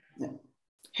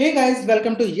Hey guys,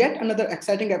 welcome to yet another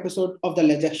exciting episode of the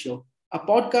Legex Show, a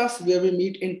podcast where we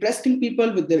meet interesting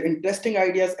people with their interesting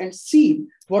ideas and see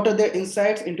what are their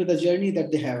insights into the journey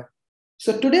that they have.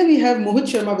 So today we have Mohit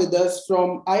Sharma with us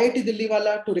from IIT Delhi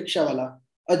wala to Rickshawala,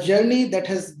 a journey that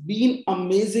has been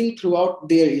amazing throughout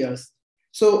their years.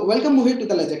 So welcome Mohit to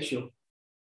the Legex Show.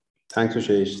 Thanks,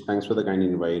 Vishesh. Thanks for the kind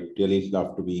invite. Really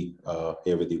love to be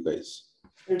here with you guys.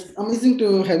 It's amazing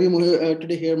to have you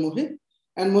today here, Mohit.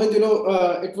 And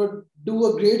Mohit, it would do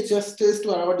a great justice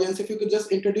to our audience if you could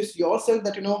just introduce yourself,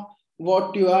 that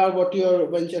what you are, what your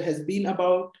venture has been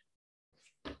about.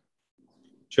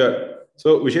 Sure.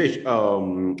 So, Vishesh,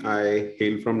 I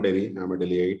hail from Delhi. I'm a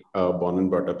Delhiite, born and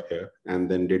brought up here,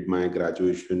 and then did my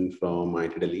graduation from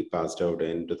IIT Delhi, passed out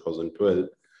in 2012.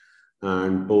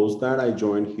 And post that, I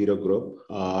joined Hero Group,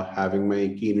 having my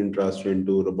keen interest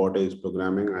into robotics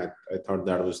programming. I thought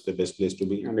that was the best place to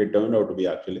be, and it turned out to be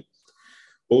actually.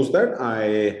 Post that,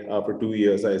 for 2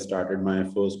 years, I started my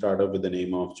first startup with the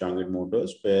name of Changit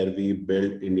Motors, where we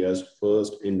built India's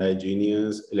first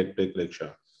indigenous electric rickshaw.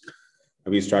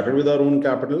 We started with our own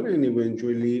capital and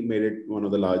eventually made it one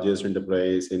of the largest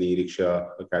enterprise in e-rickshaw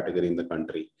category in the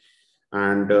country.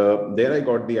 And there I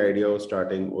got the idea of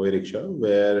starting Oye Rickshaw,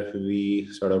 where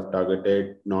we sort of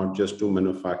targeted not just to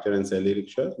manufacture and sell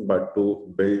e-rickshaws, but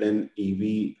to build an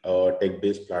EV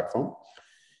tech-based platform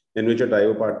in which a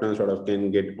driver partner sort of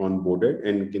can get onboarded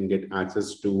and can get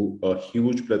access to a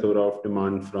huge plethora of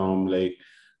demand from like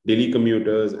daily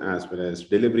commuters as well as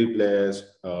delivery players.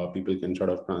 People can sort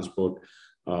of transport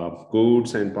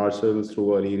goods and parcels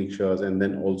through our e-rickshaws, and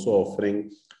then also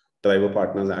offering driver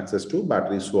partners access to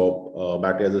battery swap,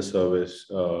 battery as a service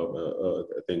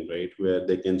thing, right? Where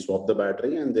they can swap the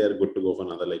battery and they're good to go for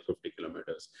another like 50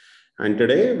 kilometers. And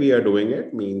today we are doing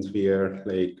it, means we are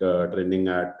like trending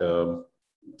at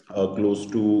close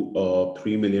to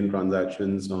 3 million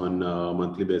transactions on a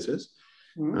monthly basis,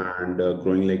 and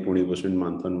growing like 20%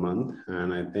 month on month.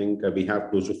 And I think we have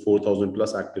close to 4,000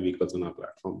 plus active vehicles on our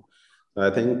platform. So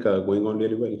I think going on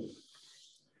really well.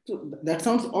 So that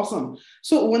sounds awesome.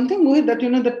 So one thing, Mohit,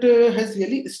 that has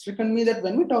really stricken me, that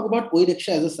when we talk about Oye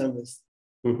Rickshaw as a service,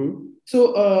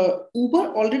 so Uber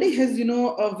already has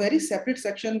a very separate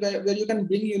section where you can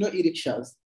bring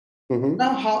e-rickshaws.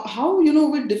 Now, how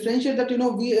we differentiate that we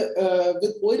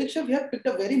with Oye Rickshaw we have picked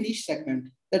a very niche segment,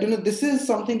 that this is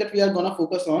something that we are gonna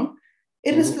focus on,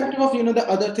 irrespective of the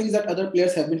other things that other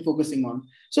players have been focusing on.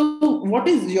 So what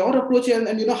is your approach, and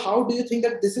how do you think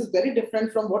that this is very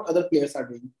different from what other players are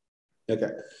doing? Okay,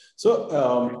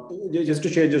 so just to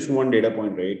share just one data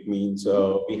point, right? Means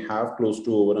we have close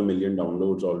to over 1 million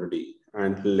downloads already,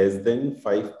 and less than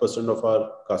 5% of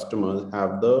our customers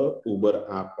have the Uber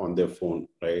app on their phone,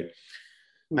 right?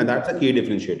 And that's a key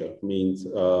differentiator. Means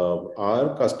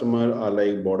our customer are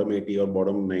like bottom 80 or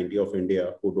bottom 90 of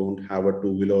India who don't have a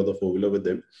two-wheeler or the four-wheeler with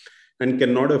them and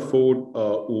cannot afford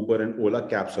Uber and Ola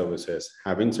cab services.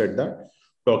 Having said that,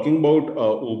 talking about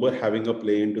Uber having a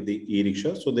play into the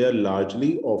e-rickshaw, so they are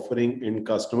largely offering in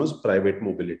customers private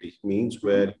mobility, means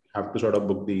where you have to sort of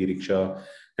book the e-rickshaw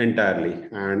entirely.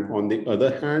 And on the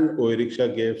other hand, Oye Rickshaw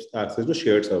gives access to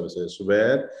shared services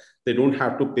where they don't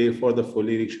have to pay for the full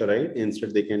e-rickshaw ride.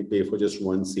 Instead, they can pay for just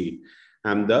one seat.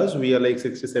 And thus, we are like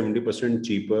 60-70%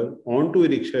 cheaper onto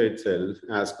e-rickshaw itself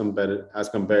as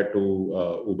compared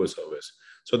to Uber service.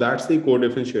 So that's the core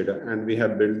differentiator. And we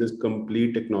have built this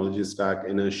complete technology stack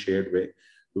in a shared way,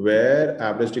 where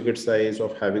average ticket size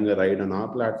of having a ride on our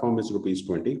platform is rupees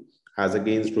 20, as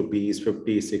against rupees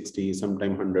 50, 60,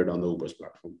 sometime 100 on the Uber's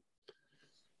platform.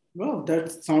 Wow,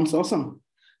 that sounds awesome.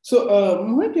 So,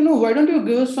 Mohit, why don't you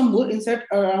give us some more insight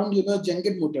around,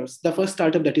 Changit Motors, the first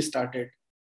startup that you started?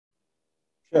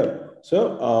 Sure.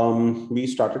 So we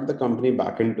started the company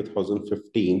back in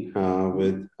 2015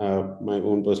 with my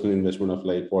own personal investment of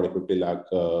like 40-50 lakh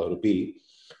rupee.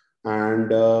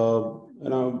 And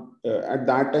at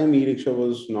that time, e-rickshaw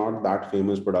was not that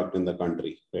famous product in the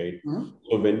country, right?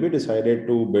 So when we decided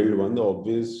to build one, the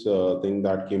obvious thing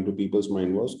that came to people's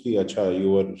mind was, "Ki, acha,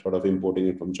 you were sort of importing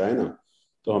it from China."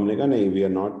 So हमने कहा नहीं, we are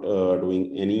not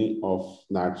doing any of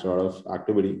that sort of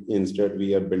activity. Instead,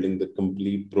 we are building the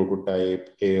complete prototype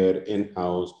here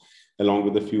in-house, along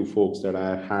with a few folks that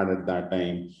I had at that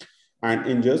time. And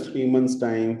in just 3 months'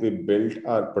 time, we built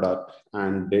our product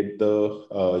and did the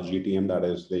GTM, that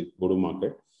is like go to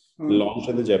market, launched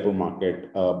in the Jaipur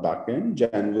market back in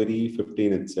January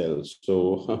 15 itself.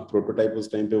 So prototype was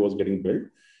getting built.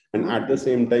 And at the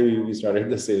same time, we started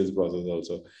the sales process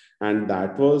also. And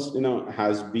that was,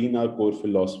 has been our core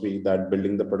philosophy, that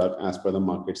building the product as per the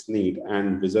market's need.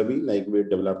 And vis-a-vis, like we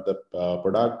developed the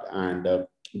product and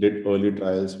did early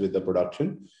trials with the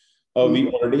production. we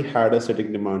already had a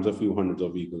sitting demands of few hundreds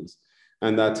of vehicles.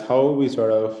 And that's how we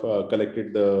sort of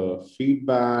collected the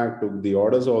feedback, took the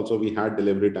orders. Also, we had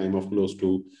delivery time of close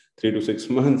to 3 to 6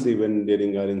 months, even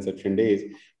during our inception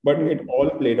days. But it all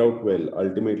played out well.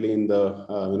 Ultimately, in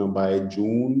the by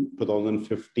June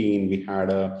 2015, we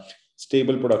had a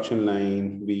stable production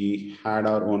line. We had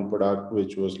our own product,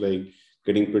 which was like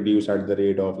getting produced at the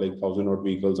rate of like 1,000 odd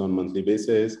vehicles on monthly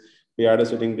basis. We had a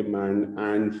sitting demand,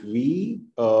 and we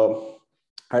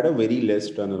had a very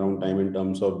less turnaround time in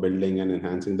terms of building and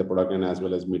enhancing the product, and as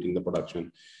well as meeting the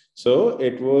production. So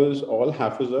it was all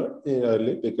haphazard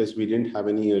early because we didn't have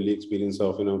any early experience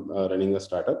of running a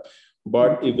startup,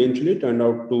 but eventually turned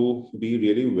out to be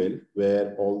really well,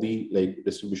 where all the like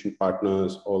distribution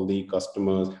partners, all the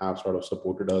customers have sort of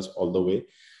supported us all the way.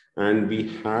 And we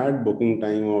had booking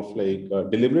time of like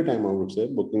delivery time, I would say,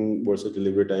 booking versus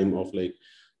delivery time of like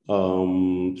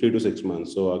 3 to 6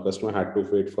 months. So our customer had to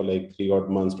wait for like 3 odd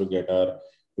months to get our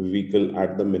vehicle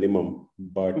at the minimum.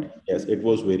 But yes, it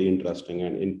was very interesting.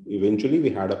 And eventually we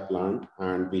had a plant,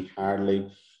 and we had like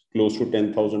close to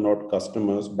 10,000 odd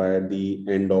customers by the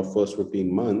end of first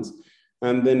 15 months.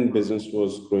 And then business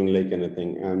was growing like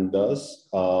anything. And thus,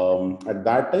 at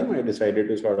that time, I decided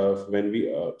to sort of, when we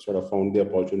sort of found the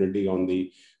opportunity on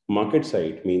the market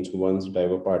side, means once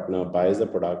driver partner buys the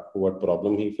product, what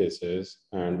problem he faces,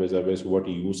 and vis-a-vis what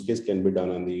use case can be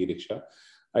done on the e-rickshaw.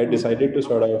 I decided to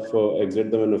sort of exit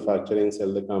the manufacturing,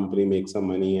 sell the company, make some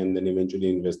money, and then eventually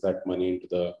invest that money into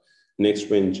the next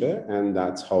venture. And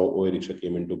that's how Oye Rickshaw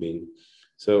came into being.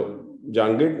 So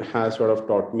Jangid has sort of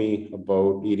taught me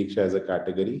about e-rickshaw as a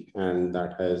category, and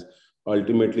that has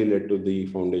ultimately led to the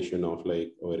foundation of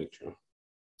like Oye Rickshaw.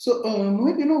 So,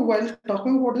 Mohit, while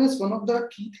talking about this, one of the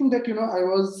key things that, I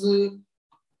was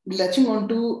latching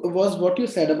onto was what you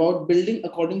said about building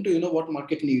according to, what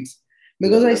market needs.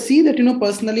 Because I see that,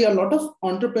 personally, a lot of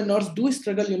entrepreneurs do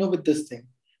struggle, with this thing,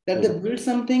 that they build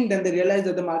something, then they realize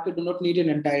that the market do not need it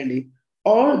entirely.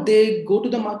 Or they go to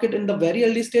the market in the very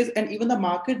early stage, and even the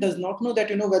market does not know that,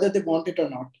 whether they want it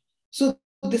or not. So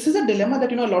this is a dilemma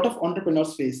that, a lot of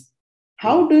entrepreneurs face.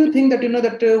 How do you think that,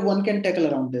 that one can tackle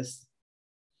around this?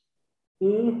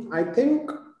 I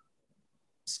think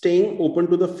staying open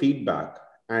to the feedback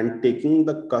and taking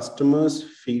the customer's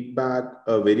feedback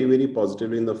very, very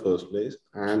positively in the first place,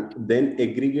 and then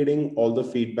aggregating all the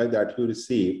feedback that you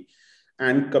receive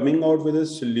and coming out with a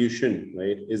solution,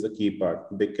 right, is the key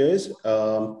part. Because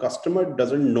customer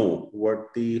doesn't know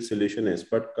what the solution is,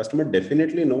 but customer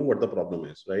definitely know what the problem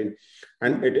is, right?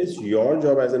 And it is your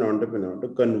job as an entrepreneur to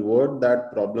convert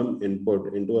that problem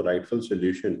input into a rightful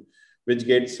solution, which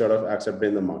gets sort of accepted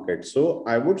in the market. So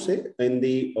I would say in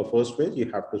the first phase,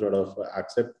 you have to sort of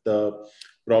accept the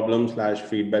problem /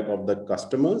 feedback of the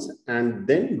customers, and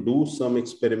then do some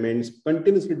experiments,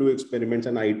 continuously do experiments,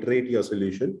 and iterate your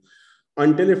solution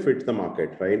until it fits the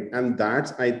market, right? And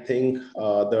that's, I think,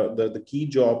 the key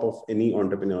job of any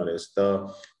entrepreneur is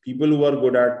the people who are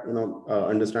good at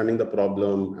understanding the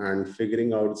problem and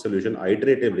figuring out solution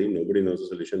iteratively. Nobody knows the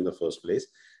solution in the first place,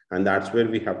 and that's where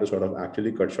we have to sort of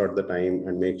actually cut short the time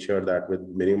and make sure that with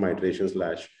minimum iterations /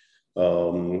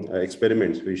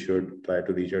 experiments, we should try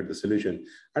to reach out the solution.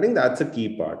 I think that's a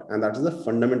key part, and that is the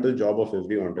fundamental job of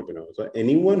every entrepreneur. So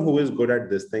anyone who is good at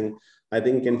this thing, I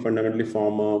think, can fundamentally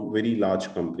form a very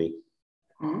large company.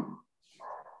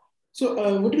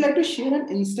 So would you like to share an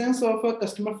instance of a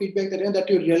customer feedback that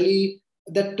you really,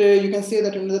 that you can say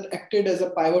that, that acted as a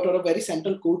pivot or a very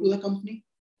central core to the company?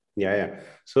 Yeah.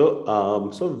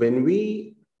 So when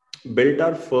we built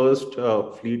our first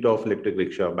fleet of electric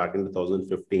rickshaw back in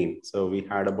 2015, so we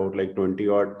had about like 20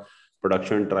 odd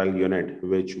production trial unit,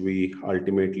 which we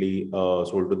ultimately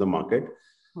sold to the market.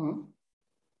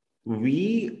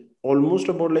 We almost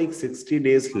about like 60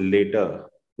 days later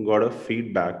got a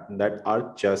feedback that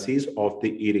our chassis of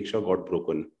the e-rickshaw got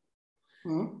broken.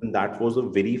 And that was a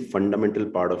very fundamental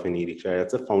part of an e-rickshaw.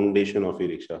 That's the foundation of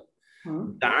e-rickshaw.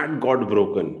 That got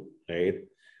broken, right?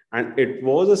 And it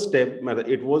was a step,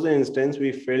 it was an instance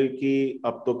we felt ki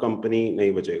ab to company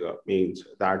nahi bachega. Means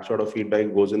that sort of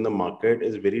feedback goes in the market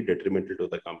is very detrimental to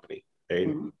the company, right?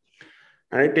 And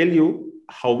I tell you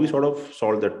how we sort of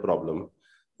solved that problem.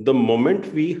 The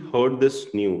moment we heard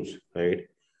this news, right,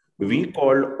 we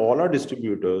called all our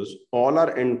distributors, all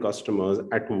our end customers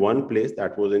at one place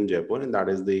that was in Jaipur, and that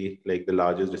is the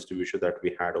largest distribution that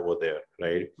we had over there,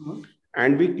 right?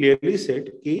 And we clearly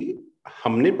said कि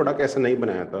हमने product ऐसा नहीं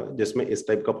बनाया था जिसमें इस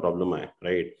type का problem आए,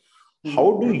 right?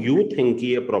 How do you think कि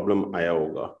ये प्रॉब्लम आया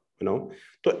होगा,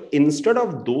 So instead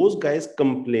of those guys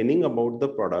complaining about the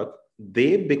product,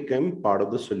 they became part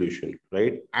of the solution,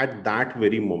 right? At that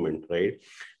very moment, right?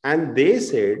 And they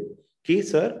said कि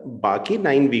sir बाकी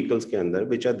 9 vehicles के अंदर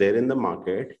which are there in the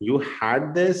market, you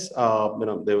had this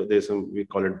there's some, we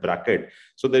call it bracket.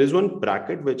 So there is one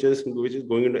bracket which is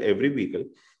going into every vehicle,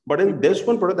 but in this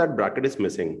one product that bracket is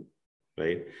missing,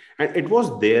 right? And it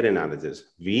was their analysis.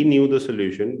 We knew the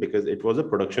solution because it was a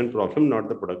production problem, not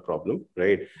the product problem,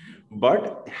 right?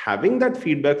 But having that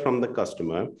feedback from the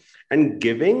customer and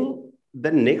giving the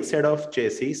next set of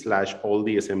chassis / all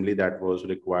the assembly that was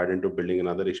required into building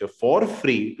another rickshaw for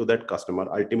free to that customer,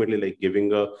 ultimately like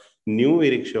giving a new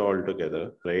e-rickshaw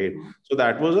altogether, right? So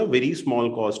that was a very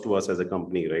small cost to us as a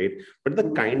company, right? But the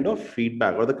kind of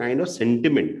feedback or the kind of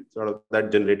sentiment sort of that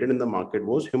generated in the market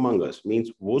was humongous.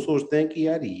 Means वो सोचते हैं कि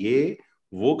यार ये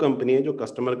वो company है जो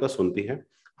customer का सुनती है,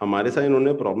 हमारे साथ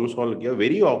इन्होंने प्रॉब्लम सॉल्व किया.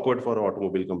 Very awkward for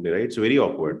automobile company, right? It's very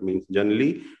awkward. Means generally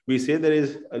we say there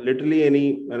is literally any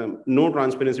no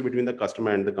transparency between the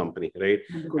customer and the company, right?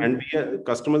 And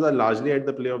customers are largely at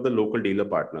the play of the local dealer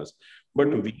partners. But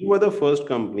we were the first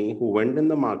company who went in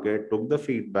the market, took the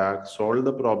feedback, solved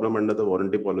the problem under the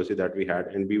warranty policy that we had,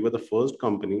 and we were the first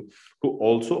company to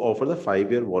also offer the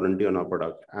 5-year warranty on our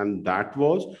product. And that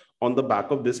was on the back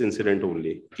of this incident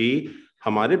only, कि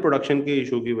हमारे production के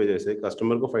issue की वजह से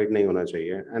customer को fight नहीं होना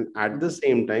चाहिए. And at the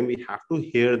same time we have to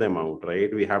hear them out,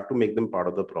 right? We have to make them part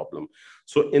of the problem.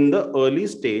 So in the early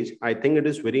stage, I think it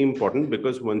is very important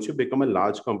because once you become a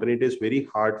large company, it is very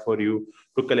hard for you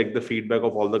to collect the feedback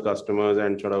of all the customers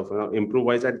and sort of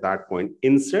improvise at that point.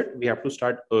 Instead, we have to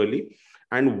start early.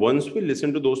 And once we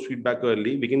listen to those feedback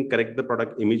early, we can correct the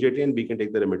product immediately and we can take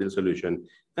the remedial solution.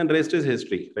 And rest is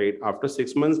history, right? After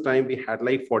 6 months time, we had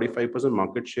like 45%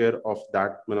 market share of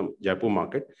that Jaipur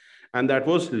market. And that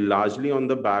was largely on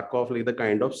the back of like the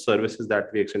kind of services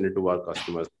that we extended to our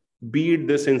customers. Be it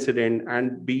this incident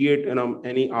and be it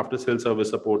any after sale service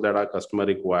support that our customer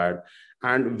required.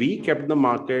 And we kept the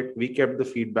market, we kept the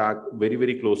feedback very,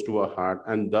 very close to our heart,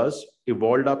 and thus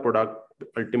evolved our product,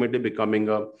 ultimately becoming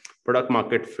a product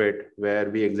market fit where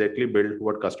we exactly build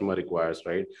what customer requires,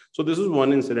 right? So this is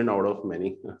one incident out of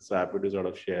many. So happy to sort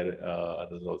of share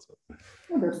others also.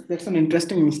 Oh, that's an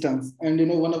interesting instance, and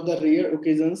one of the rare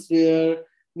occasions where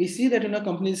we see that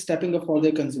companies stepping up for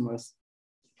their consumers.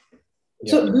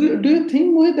 Yeah. So do you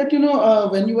think, Mohit,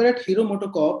 that when you were at Hero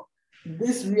MotoCorp,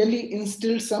 this really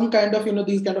instilled some kind of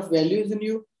these kind of values in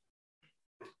you?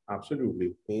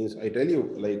 Absolutely. Means I tell you,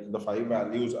 like the 5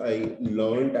 values I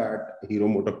learned at Hero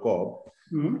MotoCorp,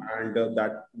 and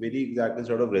that very exactly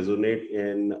sort of resonate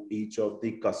in each of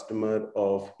the customer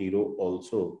of Hero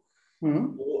also.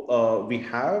 So, we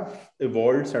have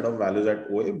evolved set of values at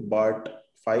OE, but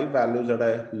 5 values that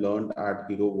I learned at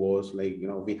Hero was like,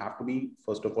 we have to be,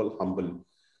 first of all, humble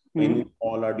in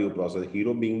all our due process.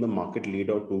 Hero being the market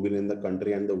leader of two-wheel in the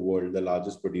country and the world, the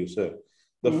largest producer.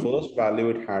 The first value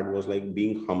it had was like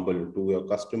being humble to your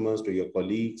customers, to your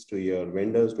colleagues, to your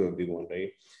vendors, to everyone,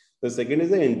 right? The second is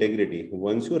the integrity.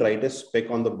 Once you write a spec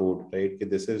on the board, right,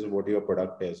 this is what your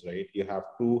product is, right? You have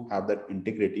to have that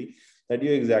integrity that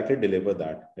you exactly deliver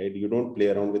that, right? You don't play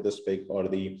around with the spec or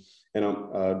the,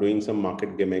 doing some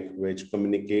market gimmick which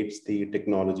communicates the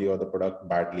technology or the product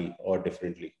badly or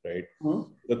differently, right?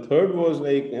 The third was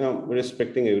like,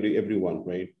 respecting everyone,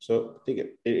 right? So I think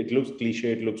it looks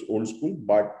cliche, it looks old school,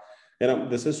 but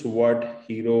this is what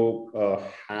Hero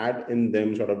had in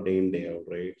them sort of day in, day out,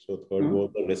 right? So third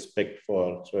was the respect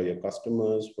for your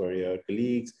customers, for your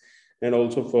colleagues, and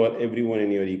also for everyone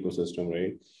in your ecosystem,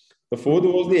 right? The fourth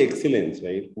was the excellence,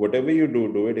 right? Whatever you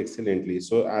do it excellently.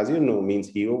 So as you know, means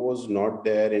Hero was not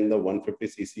there in the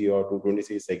 150cc or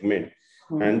 220cc segment.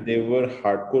 And they were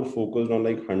hardcore focused on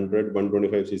like 100,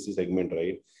 125cc segment,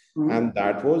 right? And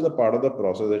that was a part of the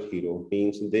process at Hero.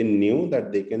 Means they knew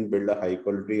that they can build a high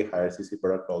quality, higher CC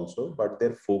product also, but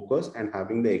their focus and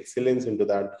having the excellence into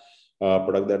that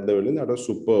product that they were in, that was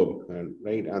superb,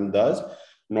 right? And thus,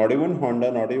 not even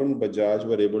Honda, not even Bajaj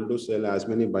were able to sell as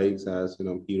many bikes as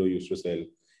Hero used to sell.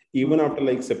 Even after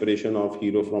like separation of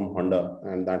Hero from Honda,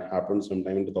 and that happened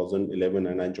sometime in 2011,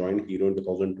 and I joined Hero in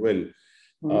 2012.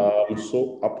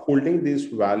 So upholding these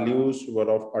values were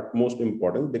of utmost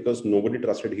importance because nobody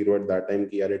trusted Hero at that time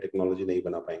कि यार technology नहीं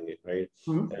बना पाएंगे, right?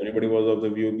 Everybody was of the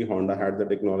view कि Honda had the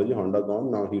technology, Honda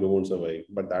gone, now Hero won't survive.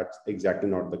 But that's exactly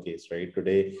not the case, right?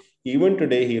 Even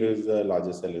today, Hero is the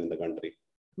largest seller in the country.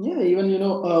 Yeah, even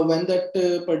when that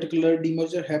particular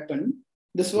demerger happened,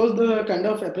 this was the kind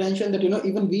of apprehension that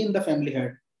even we in the family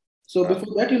had. So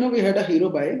before that, we had a Hero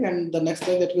bike, and the next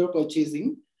time that we were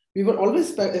purchasing, we were always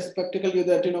spectacle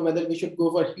that whether we should go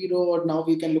for Hero or now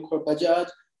we can look for Bajaj.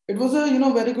 It was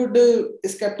a very good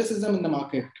skepticism in the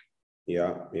market.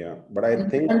 Yeah, but I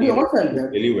think and we all felt that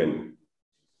really well.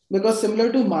 Because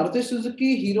similar to Maruti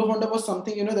Suzuki, Hero Honda was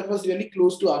something, that was really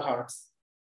close to our hearts.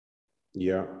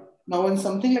 Yeah. Now, when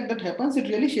something like that happens, it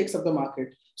really shakes up the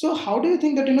market. So how do you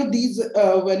think that, these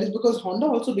values, because Honda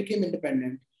also became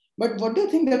independent, but what do you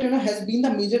think that, has been the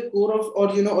major core of, or,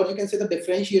 or you can say the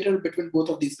differentiator between both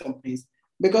of these companies?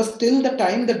 Because till the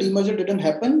time the demerger didn't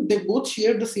happen, they both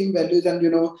shared the same values and,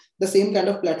 the same kind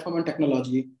of platform and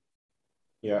technology.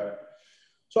 Yeah.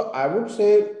 So I would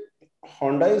say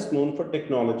Honda is known for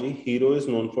technology, Hero is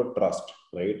known for trust,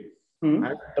 right?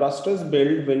 And trust is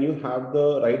built when you have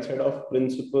the right set of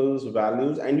principles,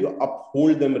 values, and you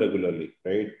uphold them regularly,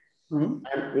 right?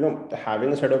 And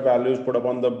having a set of values put up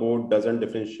on the board doesn't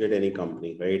differentiate any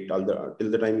company, right?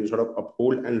 Till the time you sort of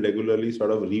uphold and regularly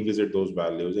sort of revisit those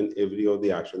values in every of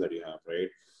the action that you have, right?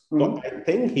 So I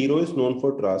think Hero is known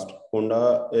for trust.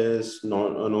 Honda is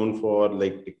known for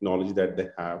like technology that they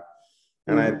have.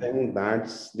 And I think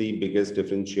that's the biggest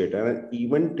differentiator. And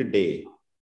even today,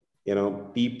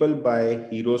 people buy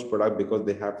Hero's product because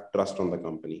they have trust on the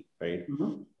company, right?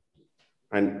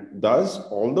 And thus,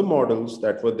 all the models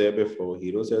that were there before,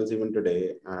 Hero sells even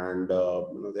today, and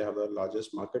they have the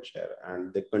largest market share,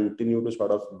 and they continue to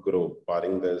sort of grow,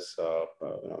 barring this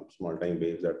small-time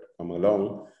waves that come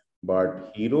along.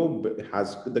 But Hero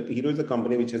is a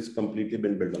company which has completely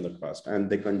been built on the trust, and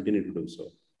they continue to do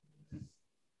so.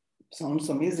 Sounds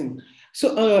amazing.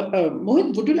 So,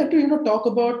 Mohit, would you like to talk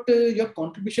about your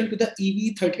contribution to the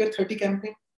EV 30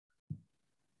 campaign?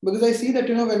 Because I see that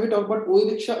when we talk about Oye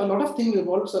Rickshaw, a lot of things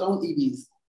revolves around EVs.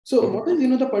 So, what is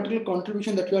the particular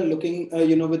contribution that you are looking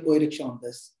with Oye Rickshaw on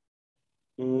this?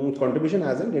 Contribution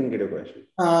as in, didn't get a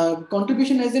question.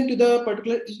 Contribution as into the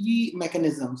particular EV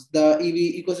mechanisms, the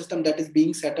EV ecosystem that is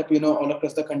being set up all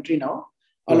across the country now.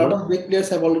 A lot of big players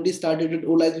have already started it.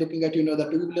 Ola is looking at the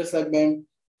two-wheeler segment.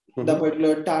 The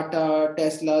particular Tata,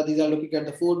 Tesla, these are looking at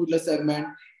the four-wheeler segment.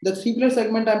 The three-wheeler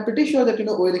segment, I'm pretty sure that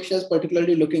Oye Rickshaw is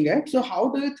particularly looking at. So how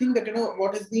do you think that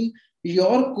what has been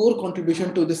your core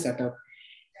contribution to this setup?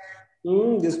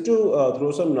 Just to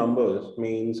throw some numbers,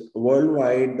 means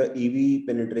worldwide the EV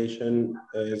penetration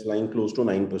is lying close to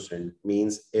 9%.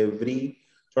 Means every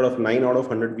sort of 9 out of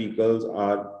 100 vehicles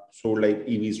are sold like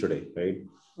EVs today, right?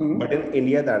 But in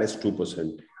India, that is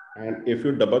 2%. And if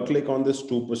you double click on this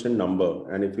 2% number,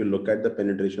 and if you look at the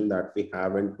penetration that we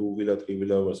have in two-wheeler,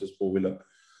 three-wheeler versus four-wheeler,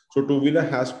 so two-wheeler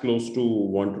has close to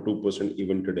 1 to 2%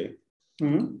 even today.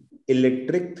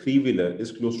 Electric three-wheeler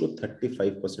is close to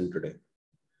 35% today.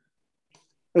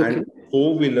 Okay. And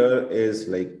four-wheeler is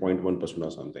like 0.1%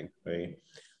 or something, right?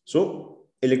 So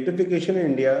electrification in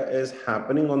India is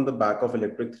happening on the back of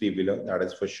electric three-wheeler, that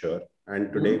is for sure.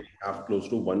 And today we have close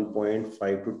to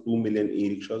 1.5 to 2 million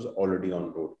e-rickshaws already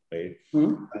on road, right?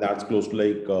 And that's close to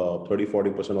like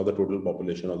 30-40% of the total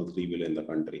population of the three-wheeler in the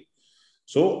country.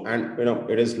 So, and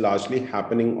it is largely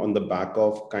happening on the back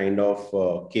of kind of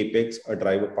capex a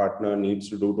driver partner needs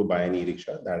to do to buy an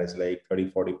e-rickshaw. That is like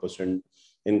 30-40%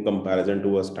 in comparison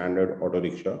to a standard auto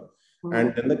rickshaw.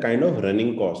 And then the kind of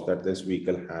running cost that this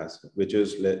vehicle has, which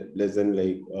is less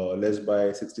by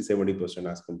 60-70%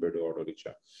 as compared to auto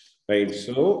rickshaw, right?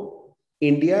 So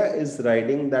India is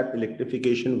riding that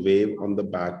electrification wave on the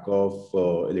back of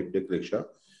electric rickshaw.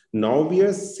 Now we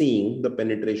are seeing the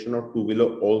penetration of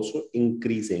two-wheeler also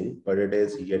increasing, but it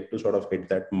is yet to sort of hit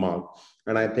that mark.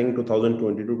 And I think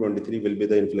 2022-23 will be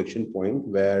the inflection point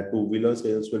where two-wheeler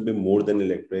sales will be more than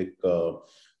electric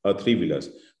three-wheelers.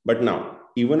 But now,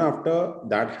 even after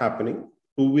that happening,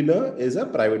 two-wheeler is a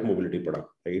private mobility product,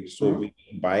 right? So we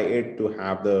buy it to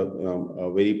have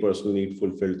the very personal need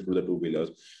fulfilled through the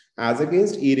two-wheelers. As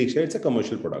against e-rickshaw, it's a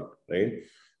commercial product, right?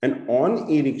 And on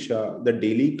e-rickshaw, the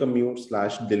daily commute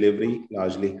 / delivery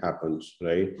largely happens,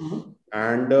 right?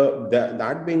 And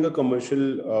that being a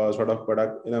commercial sort of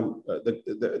product,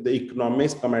 the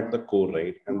economics come at the core,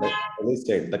 right? And as I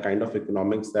said, the kind of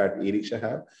economics that e-rickshaw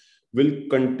have will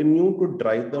continue to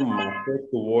drive the market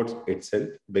towards itself,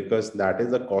 because that is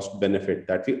the cost benefit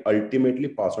that we ultimately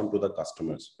pass on to the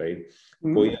customers, right?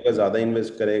 कोई अगर ज़्यादा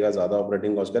invest करेगा, ज़्यादा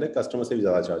operating cost करेगा, customer से भी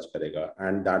ज़्यादा charge करेगा,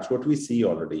 and that's what we see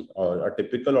already. A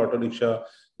typical auto rickshaw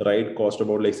ride cost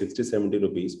about like 60-70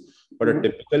 rupees, but a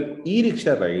typical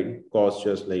e-rickshaw ride costs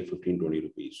just like 15-20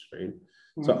 rupees, right?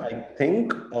 So I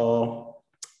think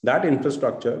that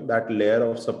infrastructure, that layer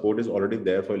of support is already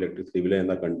there for electric three-wheeler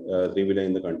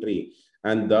in the country.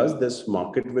 And thus this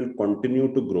market will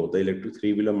continue to grow. The electric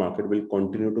three-wheeler market will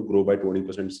continue to grow by 20%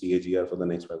 CAGR for the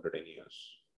next 5 to 10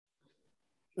 years.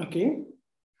 Okay.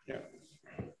 Yeah.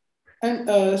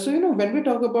 And so, when we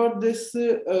talk about this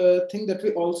thing that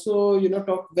we also,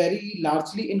 talk very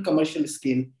largely in commercial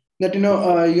scale, that,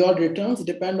 your returns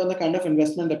depend on the kind of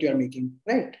investment that you are making,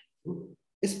 right?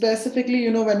 specifically,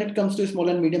 when it comes to small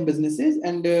and medium businesses,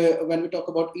 and when we talk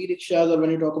about e-rickshaws or when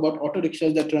we talk about auto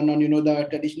rickshaws that run on, the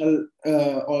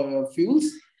traditional fuels,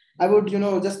 I would,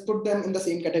 just put them in the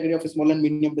same category of a small and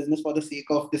medium business for the sake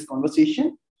of this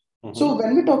conversation. So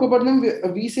when we talk about them,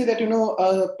 we say that,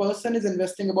 a person is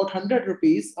investing about 100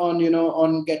 rupees on,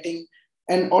 on getting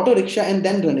an auto rickshaw and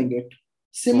then running it.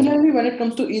 Similarly, when it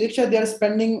comes to e-rickshaw, they are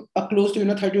spending a close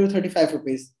to 30 to 35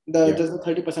 rupees, just the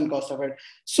 30% cost of it.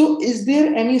 So is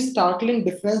there any startling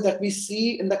difference that we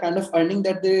see in the kind of earning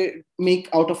that they make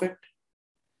out of it?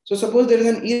 So suppose there is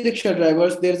an e-rickshaw driver,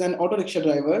 there is an auto rickshaw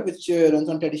driver which runs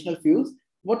on traditional fuels.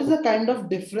 What is the kind of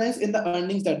difference in the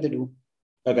earnings that they do?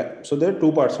 Okay, so there are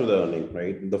two parts to the earning,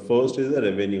 right? The first is the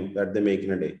revenue that they make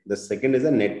in a day. The second is a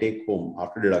net take home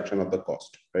after deduction of the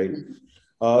cost, right?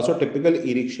 So typical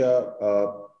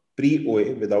e-rickshaw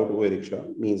pre-OA without OA rickshaw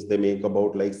means they make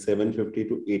about like 750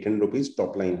 to 800 rupees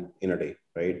top line in a day,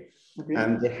 right? Okay.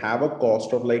 And they have a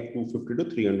cost of like 250 to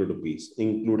 300 rupees,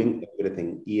 including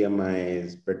everything,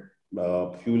 EMIs,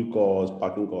 fuel cost,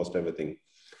 parking cost, everything.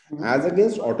 As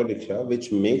against auto rickshaw,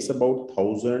 which makes about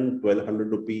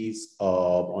 1,000-1,200 rupees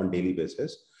on daily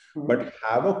basis, but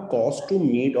have a cost to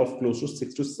meet of close to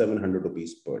 600 to 700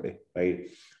 rupees per day, right?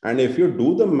 And if you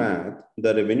do the math,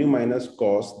 the revenue minus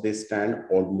cost, they stand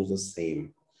almost the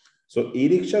same. So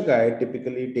e-rickshaw guy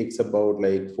typically takes about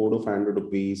like 400 to 500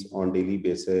 rupees on daily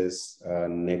basis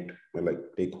net, like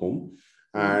take home.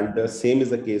 And the same is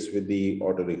the case with the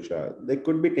auto rickshaw. There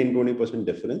could be 10-20%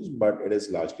 difference, but it is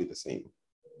largely the same.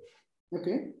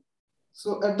 Okay.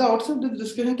 So at the outset of the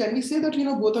discussion, can we say that,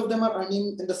 both of them are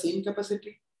earning in the same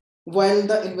capacity while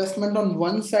the investment on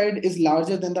one side is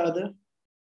larger than the other?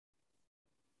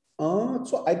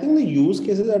 So I think the use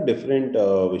cases are different,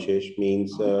 Vishesh.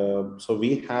 Means, so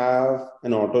we have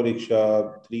an auto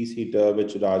rickshaw, 3-seater,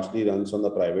 which largely runs on the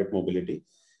private mobility,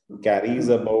 carries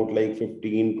about like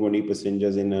 15-20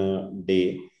 passengers in a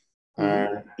day,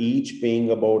 and each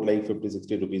paying about like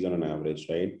 50-60 rupees on an average,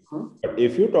 right? But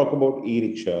if you talk about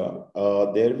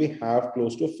e-rickshaw, there we have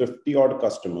close to 50 odd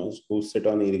customers who sit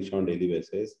on e-rickshaw on daily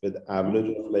basis with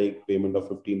average of like payment of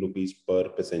 15 rupees per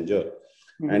passenger.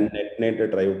 And net a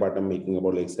driver partner making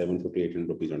about like 750-800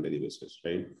 rupees on daily basis,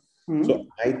 right? So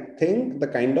I think the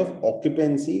kind of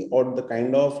occupancy or the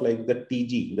kind of like the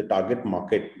TG, the target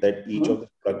market that each of the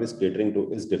product is catering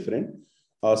to is different.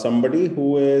 Somebody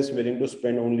who is willing to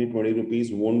spend only 20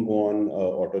 rupees won't go on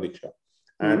auto rickshaw.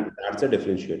 And that's a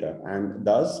differentiator. And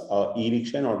thus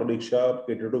e-rickshaw and auto rickshaw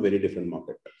cater to very different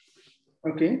market.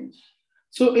 Okay.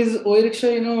 So is Oye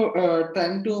Rickshaw,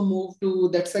 trying to move to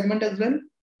that segment as well?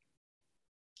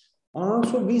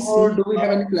 So we or see, do we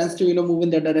have any plans to move in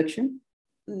that direction?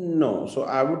 No, so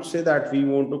I would say that we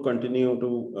want to continue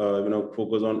to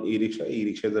focus on e-rickshaw.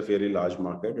 E-rickshaw is a fairly large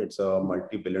market. It's a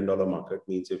multi-billion-dollar market.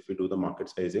 Means if we do the market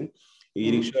sizing,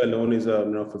 e-rickshaw alone is a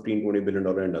 $15-20 billion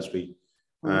industry,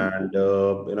 and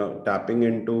tapping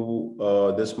into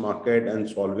this market and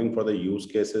solving for the use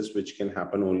cases which can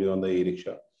happen only on the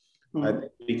e-rickshaw. I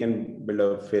think we can build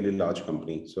a fairly large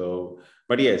company. So,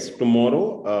 but yes,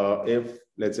 tomorrow, if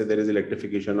let's say there is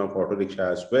electrification of auto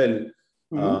rickshaw as well,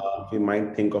 we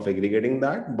might think of aggregating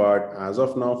that. But as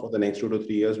of now, for the next 2 to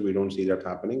 3 years, we don't see that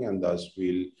happening, and thus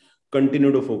we'll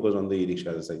continue to focus on the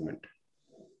e-rickshaw segment.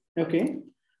 Okay,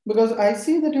 because I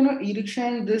see that e-rickshaw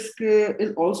and this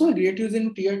is also great use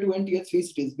in tier 2 and tier 3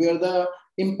 cities where the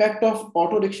impact of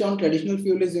auto rickshaw on traditional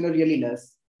fuel is really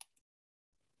less.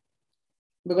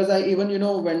 Because I even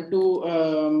went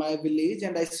to my village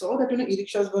and I saw that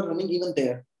e-rickshaws were running even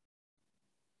there.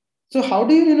 So how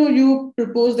do you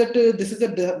propose that this is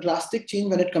a drastic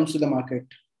change when it comes to the market?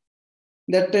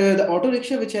 That the auto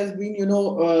rickshaw, which has been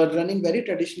running very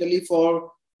traditionally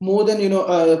for more than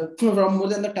from more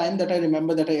than the time that I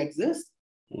remember that I exist,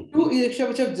 to e-rickshaw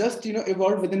which have just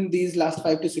evolved within these last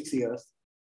 5 to 6 years.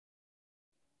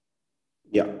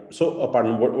 Yeah. So,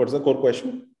 pardon, what's the core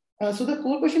question? So the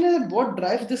core question is what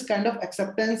drives this kind of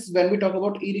acceptance when we talk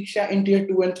about e-rickshaw in tier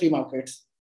 2 and 3 markets?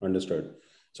 Understood.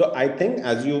 So I think,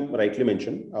 as you rightly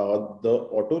mentioned, the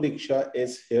auto rickshaw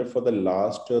is here for the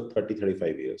last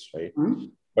 30-35 years, right?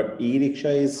 But e-rickshaw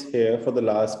is here for the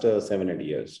last 7-8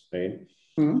 years, right?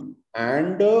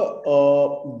 And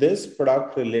this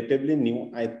product, relatively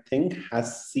new, I think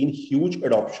has seen huge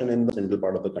adoption in the central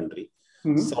part of the country.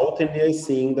 South India is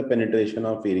seeing the penetration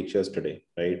of e-rickshaws today,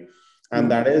 right? And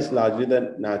that is largely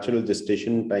the natural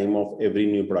gestation time of every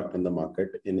new product in the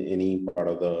market in any part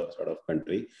of the sort of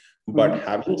country. But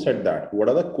having said that, what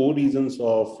are the core reasons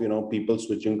of people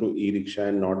switching to e-rickshaw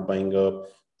and not buying a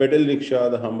pedal rickshaw,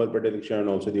 the humble pedal rickshaw, and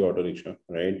also the auto rickshaw,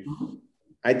 right?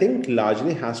 I think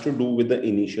largely has to do with the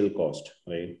initial cost,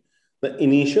 right? the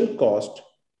initial cost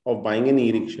of buying an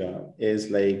e-rickshaw is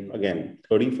like, again,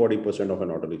 30-40% of an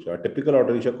auto rickshaw. A typical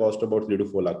auto rickshaw costs about 3 to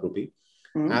 4 lakh rupee,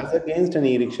 as against an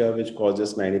e-rickshaw which costs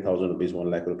just 90,000 rupees, 1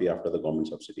 lakh rupee after the government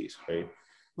subsidies, right?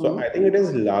 So I think it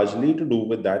is largely to do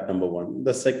with that, number one.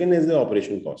 The second is the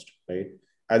operation cost, right?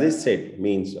 As I said,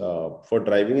 means for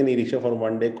driving an e-rickshaw for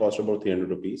one day cost about 300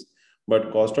 rupees,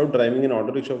 but cost of driving an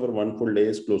auto rickshaw for one full day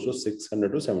is close to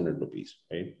 600 to 700 rupees,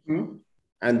 right?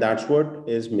 And that's what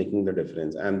is making the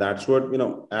difference. And that's what,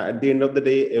 at the end of the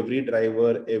day, every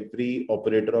driver, every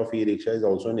operator of e-rickshaw is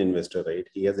also an investor, right?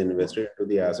 He has invested into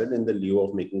the asset in the lieu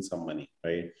of making some money,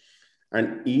 right?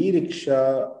 And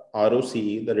e-rickshaw ROC,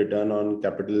 the return on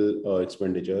capital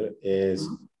expenditure, is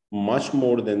much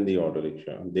more than the auto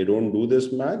rickshaw. They don't do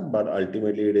this math, but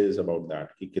ultimately it is about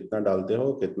that. कि कितना डालते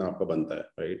हो, कितना आपका बनता है,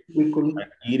 right? And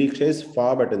e-rickshaw is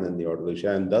far better than the auto rickshaw,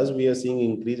 and thus we are seeing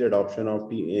increased adoption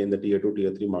of in the tier 2,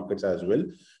 tier 3 markets as well,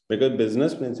 because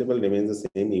business principle remains the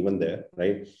same even there,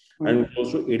 right? And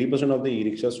close to 80% of the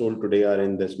e-rickshaws sold today are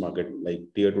in this market, like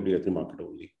tier 2, tier 3 market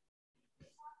only.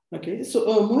 Okay, so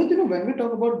Mohit, when we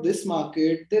talk about this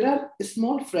market, there are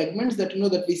small fragments that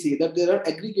that we see, that there are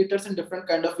aggregators in different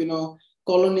kind of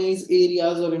colonies,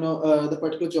 areas, or the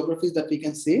particular geographies that we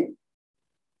can see.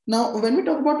 Now, when we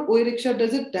talk about Oye Rickshaw,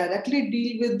 does it directly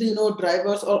deal with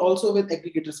drivers or also with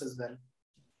aggregators as well?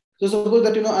 So suppose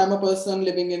that I'm a person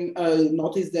living in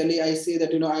Northeast Delhi. I say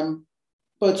that I'm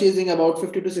purchasing about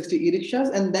 50 to 60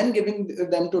 e-rickshaws and then giving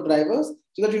them to drivers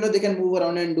so that they can move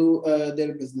around and do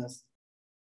their business.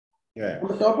 Yeah. On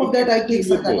the top of that, I take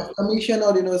some kind of commission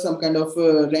or some kind of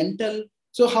rental.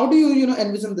 So how do you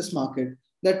envision this market?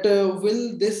 That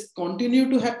will this continue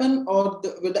to happen, or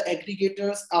will the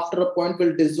aggregators after a point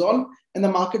will dissolve and the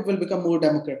market will become more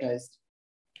democratized?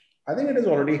 I think it has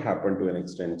already happened to an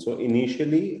extent. So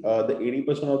initially, the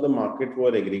 80% of the market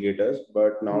were aggregators,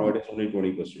 but now it is only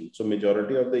 20%. So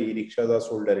majority of the e-rickshaws are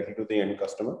sold directly to the end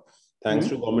customer, thanks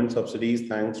to government subsidies,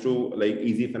 thanks to like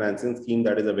easy financing scheme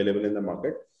that is available in the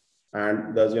market.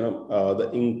 And thus, the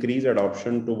increased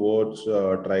adoption towards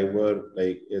driver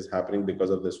is happening because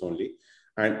of this only.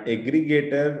 And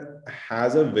aggregator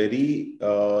has a very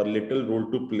little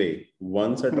role to play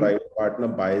once a driver partner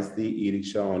buys the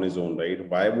e-rickshaw on his own, right?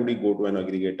 Why would he go to an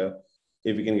aggregator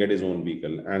if he can get his own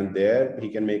vehicle? And there he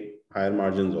can make higher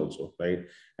margins also, right?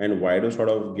 And why to sort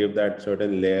of give that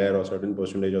certain layer or certain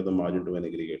percentage of the margin to an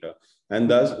aggregator? And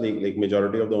thus, like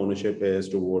majority of the ownership is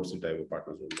towards the driver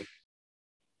partners only.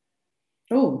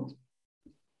 Oh,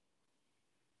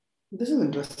 this is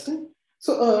interesting.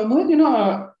 So,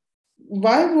 Mohit,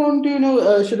 why won't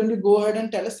shouldn't you go ahead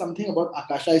and tell us something about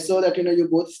Akash? I saw that you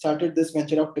both started this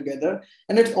venture out together,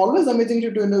 and it's always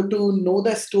amazing to know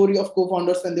the story of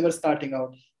co-founders when they were starting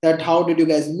out. That how did you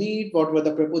guys meet? What were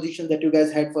the propositions that you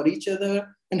guys had for each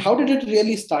other, and how did it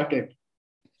really started?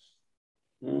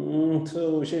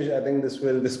 So, Vishesh, I think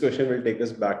this question will take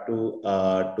us back to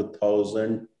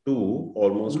 2002,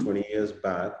 almost 20 years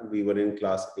back. We were in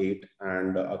class 8,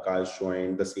 and Akash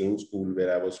joined the same school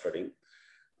where I was studying,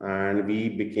 and we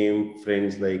became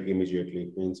friends like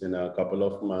immediately. Means in a couple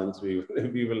of months, we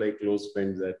were like close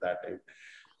friends at that time.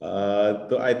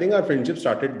 So I think our friendship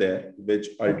started there, which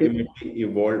ultimately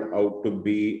evolved out to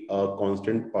be a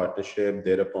constant partnership.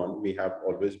 Thereupon, we have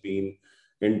always been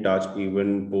in touch,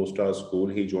 even post our school.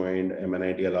 He joined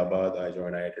MNIT Allahabad, I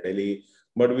joined IIT Delhi,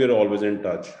 but we were always in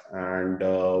touch. And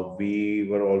we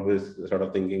were always sort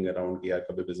of thinking around, yeah,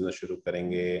 kabhi business shuru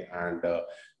karenge, and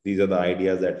these are the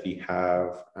ideas that we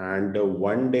have. And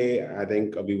one day, I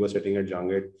think we were sitting at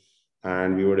Jangit,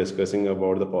 and we were discussing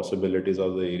about the possibilities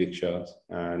of the e-rickshaws.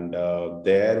 And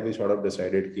there we sort of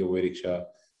decided कि Oye Rickshaw,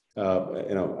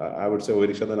 I would say Oye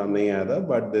Rickshaw the naam nahi aaya tha,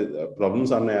 but the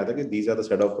problems सामने आया था कि these are the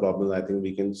set of problems I think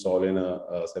we can solve in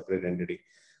a separate entity.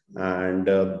 And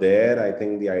there, I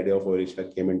think the idea of Oye Rickshaw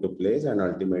came into place and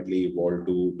ultimately evolved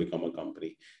to become a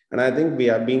company. And I think we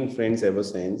have been friends ever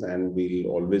since, and we'll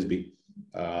always be.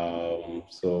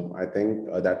 So I think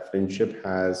that friendship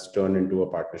has turned into a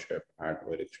partnership at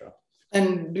Oye Rickshaw.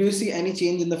 And do you see any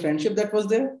change in the friendship that was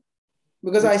there?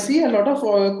 Because I see a lot of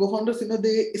co-founders,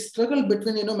 they struggle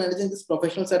between, managing this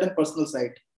professional side and personal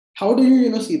side. How do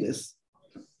you, see this?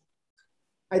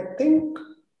 I think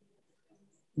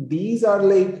these are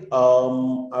like,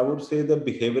 I would say the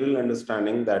behavioral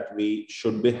understanding that we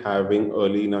should be having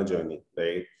early in our journey,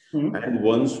 right? And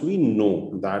once we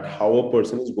know that how a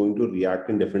person is going to react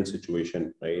in different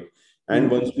situation, right? And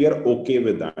once we are okay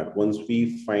with that, once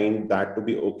we find that to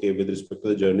be okay with respect to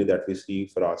the journey that we see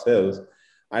for ourselves,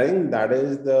 I think that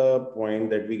is the point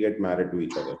that we get married to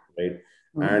each other, right?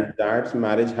 And that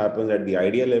marriage happens at the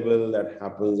idea level, that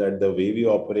happens at the way we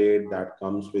operate, that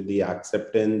comes with the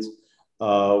acceptance,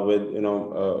 with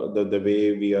the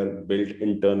way we are built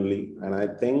internally. And I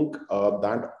think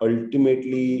that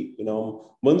ultimately,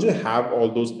 once you have all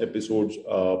those episodes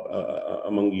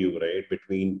among you, right,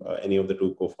 between any of the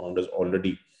two co-founders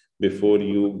already, before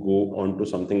you go on to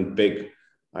something big,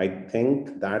 I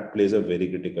think that plays a very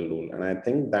critical role. And I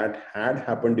think that had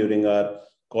happened during our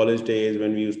college days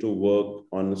when we used to work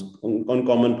on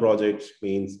common projects.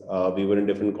 Means we were in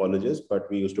different colleges, but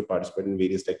we used to participate in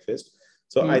various tech fests.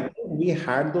 So I think we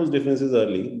had those differences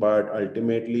early, but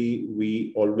ultimately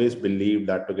we always believed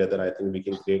that together, I think we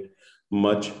can create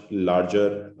much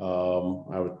larger,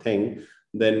 I would think,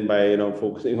 than by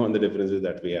focusing on the differences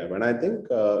that we have. And I think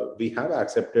we have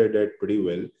accepted it pretty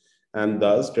well. And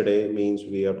thus today means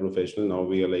we are professional now.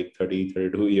 We are like 30,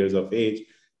 32 years of age,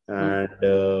 and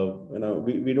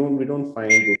we don't find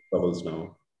those troubles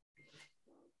now.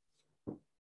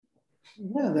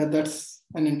 Yeah, that's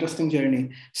an interesting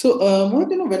journey. So, Mohit,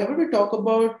 whenever we talk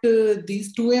about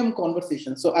these 2 a.m.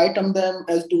 conversations, so I term them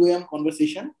as 2 a.m.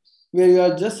 conversation, where you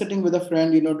are just sitting with a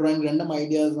friend, drawing random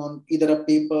ideas on either a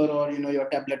paper or, your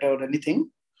tablet or anything,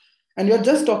 and you're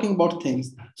just talking about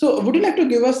things. So, would you like to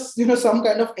give us, some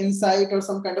kind of insight or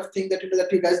some kind of thing that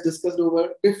you guys discussed over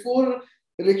before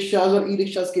rickshaws or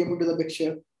e-rickshaws came into the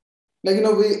picture? Like,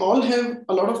 we all have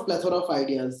a lot of plethora of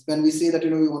ideas when we say that,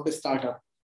 we want to start up.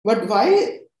 But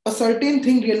why a certain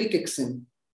thing really kicks in?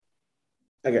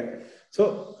 Okay.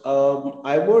 So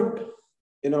I would,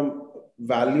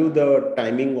 value the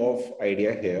timing of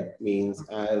idea here. Means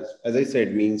as I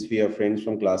said, means we are friends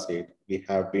from class 8. We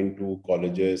have been to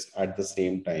colleges at the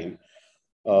same time.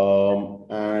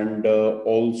 And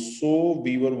also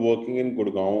we were working in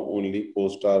Gurgaon only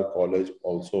post our college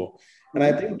also. And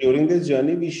I think during this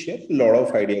journey, we share a lot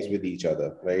of ideas with each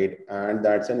other, right? And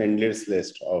that's an endless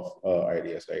list of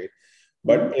ideas, right?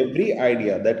 But every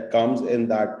idea that comes in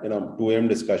that 2 a.m.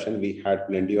 discussion, we had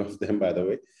plenty of them, by the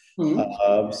way.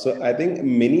 So I think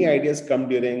many ideas come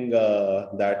during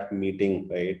that meeting,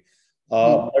 right?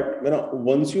 But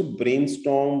once you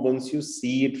brainstorm, once you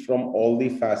see it from all the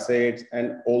facets,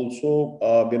 and also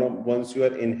once you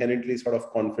are inherently sort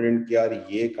of confident कि यार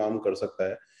ये काम कर सकता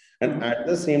है, and at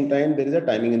the same time there is a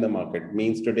timing in the market.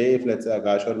 Means today if let's say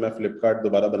Akash और मैं Flipkart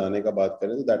दोबारा बनाने का बात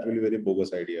करें, so that will be very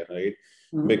bogus idea, right?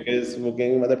 Because वो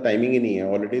कहेंगे मतलब timing ही नहीं है,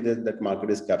 already that market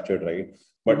is captured, right?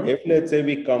 But if let's say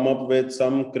we come up with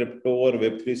some crypto or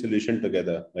Web3 solution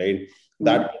together, right,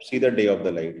 that could see the day of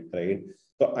the light, right?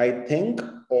 So I think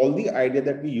all the idea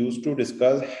that we used to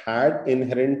discuss had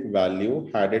inherent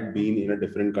value had it been in a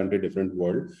different country, different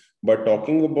world. But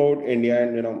talking about India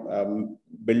and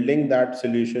building that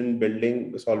solution,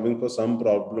 solving for some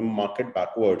problem, market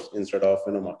backwards instead of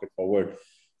market forward,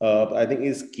 I think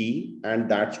is key, and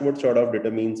that's what sort of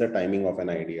determines the timing of an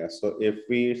idea. So if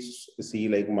we see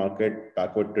like market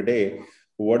backward today,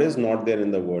 what is not there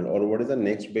in the world, or what is the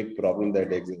next big problem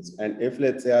that exists, and if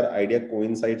let's say our idea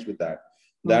coincides with that,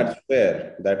 that's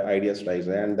where that idea strikes,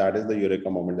 and that is the eureka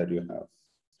moment that you have.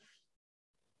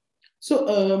 So,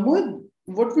 Mohit,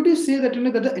 what would you say that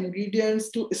that the ingredients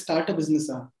to start a business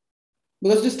are?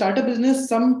 Because to start a business,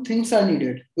 some things are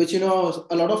needed, which a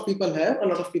lot of people have, a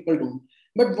lot of people don't.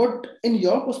 But what, in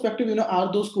your perspective,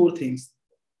 are those core things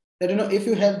that if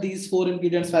you have these 4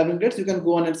 ingredients, 5 ingredients, you can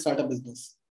go on and start a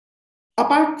business.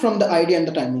 Apart from the idea and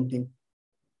the timing thing.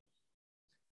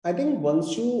 I think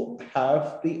once you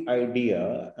have the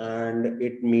idea and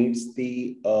it meets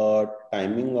the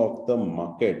timing of the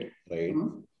market, right?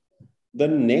 The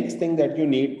next thing that you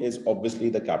need is obviously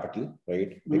the capital,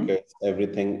 right? Because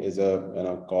everything is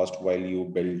a cost while you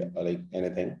build like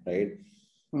anything, right?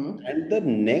 And the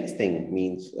next thing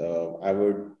means I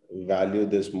would value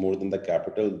this more than the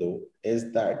capital though,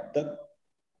 is that the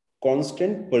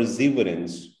constant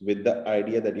perseverance with the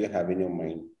idea that you have in your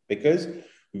mind. Because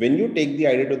when you take the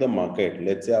idea to the market,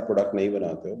 let's say a product nahi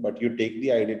banate ho, but you take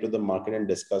the idea to the market and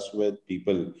discuss with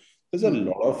people, there's a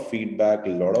lot of feedback, a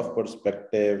lot of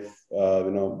perspective,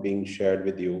 being shared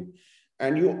with you.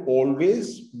 And you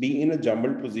always be in a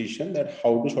jumbled position that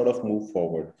how to sort of move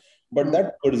forward. But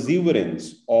that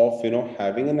perseverance of,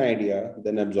 having an idea,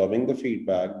 then absorbing the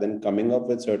feedback, then coming up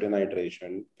with certain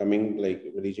iteration, coming like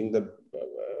reaching the,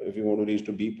 if you want to reach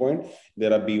to B point,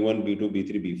 there are B1, B2,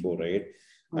 B3, B4, right?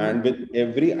 And with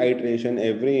every iteration,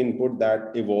 every input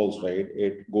that evolves, right,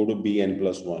 it go to Bn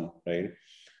plus 1, right?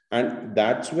 And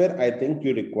that's where I think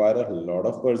you require a lot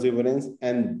of perseverance.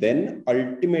 And then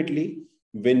ultimately,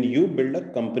 when you build a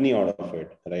company out of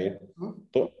it, right?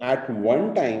 So at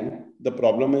one time, the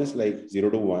problem is like 0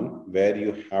 to 1, where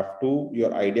you have to,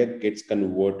 your idea gets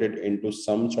converted into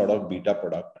some sort of beta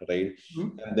product, right?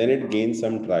 And then it gains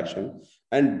some traction.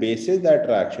 And basis that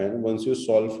traction, once you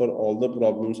solve for all the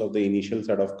problems of the initial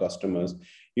set of customers,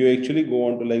 you actually go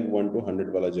on to like 1 to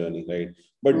 100 wala journey, right?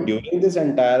 But during this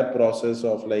entire process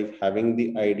of like having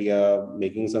the idea,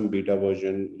 making some beta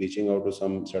version, reaching out to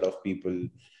some set of people,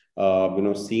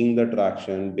 seeing the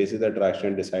traction, basing the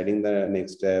traction, deciding the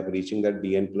next step, reaching that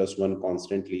BN+1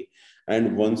 constantly.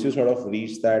 And once you sort of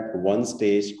reach that one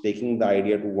stage, taking the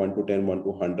idea to 1 to 10, 1 to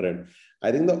 100,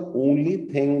 I think the only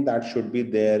thing that should be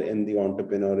there in the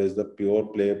entrepreneur is the pure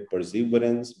play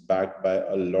perseverance backed by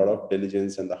a lot of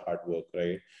diligence and the hard work,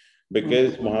 right?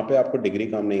 Because वहाँ पे आपको degree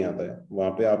काम नहीं आता है,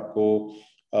 वहाँ पे आपको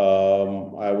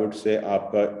I would say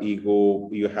आपका ego,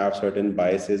 you have certain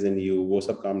biases in you, वो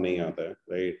सब काम नहीं आता है,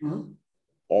 right?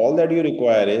 All that you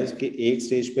require is कि एक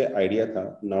stage पे idea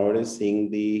था, now it is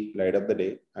seeing the light of the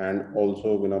day, and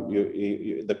also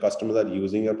the customers are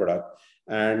using your product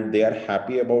and they are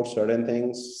happy about certain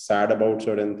things, sad about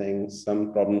certain things,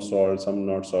 some problem solved, some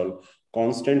not solved.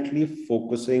 Constantly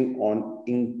focusing on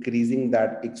increasing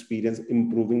that experience,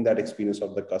 improving that experience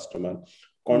of the customer,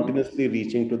 continuously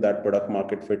reaching to that product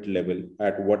market fit level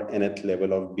at what nth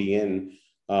level of BN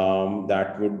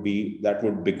that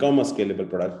would become a scalable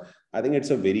product. I think it's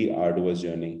a very arduous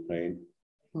journey, right?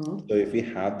 So if we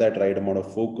have that right amount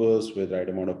of focus with right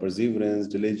amount of perseverance,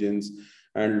 diligence,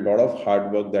 and a lot of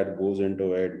hard work that goes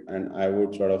into it, and I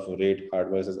would sort of rate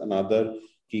hard work as another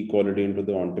key quality into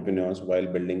the entrepreneurs while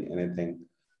building anything.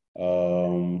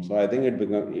 So I think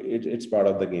it's part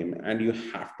of the game, and you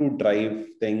have to drive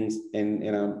things in,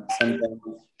 sometimes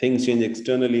things change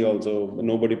externally also.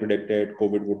 Nobody predicted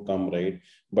COVID would come, right?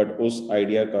 But us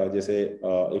idea ka, jaise,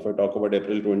 if I talk about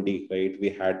April 20, right, we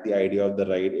had the idea of the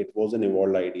ride. It was an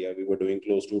evolved idea. We were doing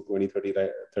close to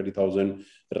 30,000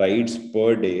 rides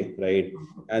per day, right?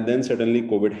 And then suddenly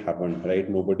COVID happened, right?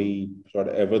 Nobody sort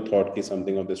of ever thought that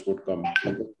something of this would come,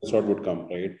 sort would come,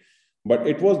 right? But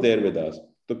it was there with us.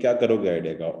 तो क्या करोगे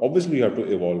idea का? Obviously you have to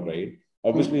evolve, right?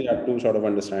 Obviously you have to sort of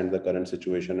understand the current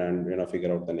situation and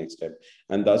figure out the next step.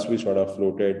 And thus we sort of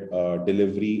floated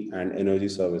delivery and energy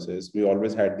services. We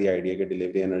always had the idea that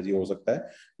delivery energy हो सकता है,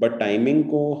 but timing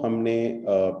को हमने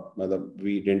मतलब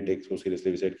we didn't take so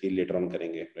seriously. We said कि later on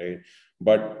करेंगे, right?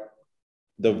 But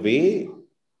the way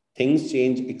things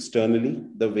change externally,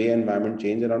 the way environment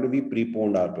change around it, we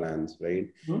preponed our plans, right?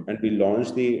 And we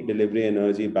launched the delivery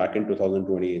energy back in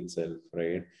 2020 itself,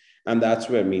 right? And that's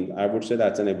where, I would say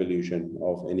that's an evolution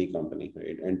of any company,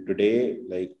 right? And today,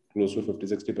 like close to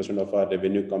 50-60% of our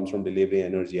revenue comes from delivery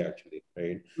energy actually,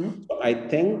 right? So I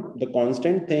think the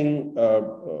constant thing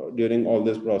during all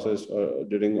this process,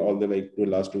 during all the the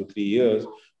last 2-3 years,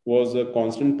 was a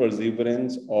constant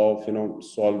perseverance of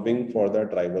solving for the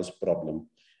driver's problem.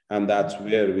 And that's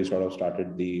where we sort of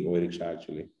started the Oye Rickshaw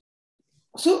actually.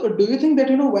 So do you think that,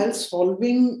 while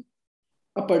solving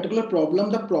a particular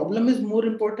problem, the problem is more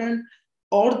important,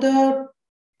 or the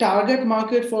target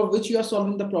market for which you are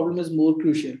solving the problem is more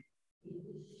crucial?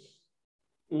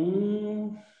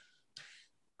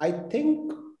 I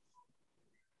think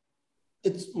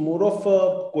it's more of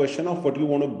a question of what you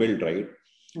want to build, right?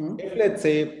 If let's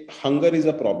say hunger is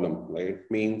a problem, right?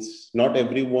 Means not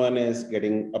everyone is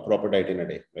getting a proper diet in a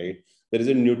day, right? There is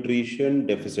a nutrition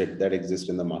deficit that exists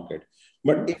in the market.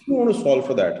 But if you want to solve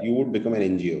for that, you would become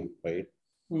an NGO, right?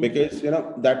 Because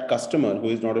that customer who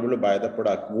is not able to buy the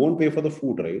product won't pay for the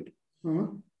food,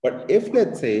 right? But if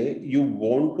let's say you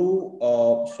want to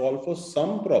solve for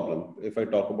some problem, if I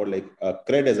talk about like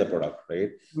cred as a product,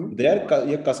 right?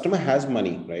 Your customer has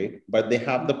money, right? But they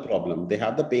have the problem. They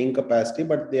have the paying capacity,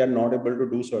 but they are not able to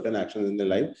do certain actions in their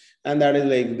life. And that is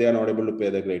like they are not able to pay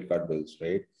their credit card bills,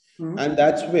 right? And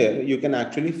that's where you can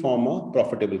actually form a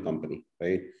profitable company,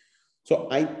 right? So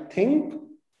I think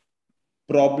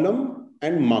problem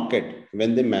and market,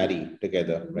 when they marry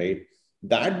together, right?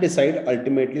 That decide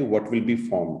ultimately what will be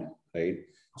formed, right?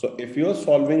 So if you're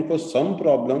solving for some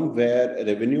problem where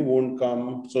revenue won't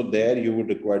come, so there you would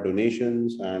require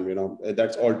donations, and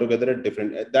that's altogether a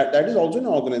different. That is also an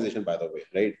organization, by the way,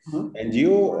 right?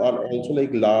 NGO are also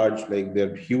like large, like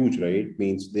they're huge, right?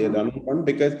 Means they run on fund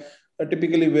because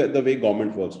typically the way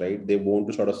government works, right? They want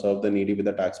to sort of serve the needy with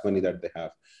the tax money that they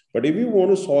have. But if you want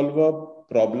to solve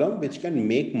a problem which can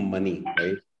make money,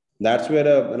 right? That's where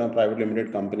a private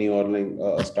limited company or like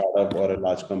a startup or a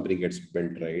large company gets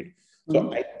built, right?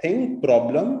 So I think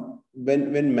problem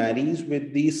when marries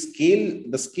with the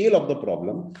scale of the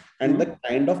problem and the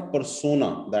kind of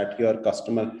persona that your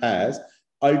customer has,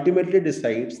 ultimately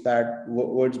decides that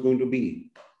what it's going to be.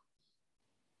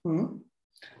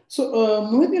 So,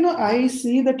 Mohit, I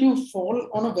see that you fall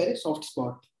on a very soft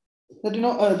spot. That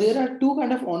there are two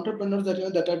kind of entrepreneurs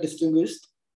that that are distinguished.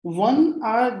 One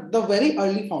are the very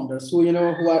early founders who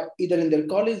who are either in their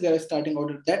college, they are starting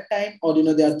out at that time, or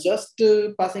they are just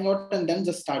passing out and then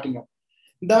just starting up.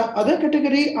 The other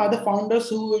category are the founders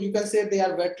who you can say they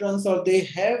are veterans or they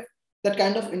have that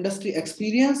kind of industry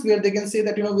experience where they can say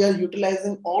that we are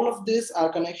utilizing all of this,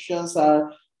 our connections,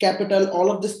 our capital, all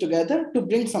of this together to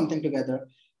bring something together.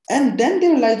 And then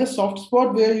there lies the soft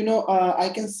spot where I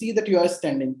can see that you are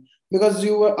standing because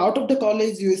you were out of the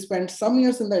college, you spent some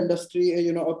years in the industry,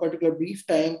 a particular brief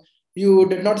time. You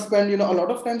did not spend a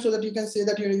lot of time so that you can say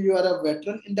that you are a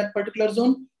veteran in that particular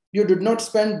zone. You did not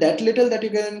spend that little that you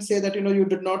can say that you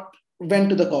did not went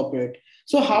to the corporate.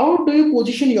 So how do you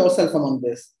position yourself among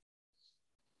this?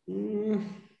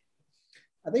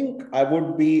 I think I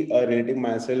would be relating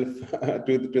myself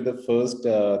to the first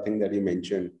thing that you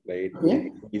mentioned, right?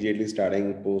 Okay. Immediately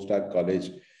starting post our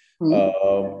college. Hmm.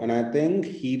 And I think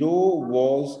Hero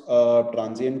was a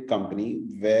transient company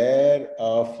where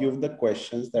a few of the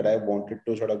questions that I wanted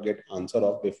to sort of get answer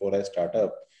of before I start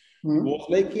up Hmm. was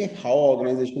like how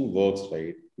organization works,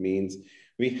 right? Means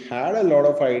we had a lot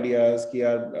of ideas,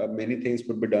 many things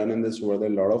could be done in this world, a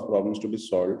lot of problems to be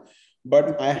solved.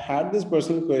 But I had this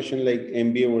personal question like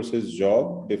MBA versus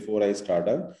job before I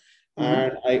started. Hmm.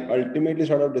 And I ultimately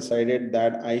sort of decided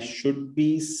that I should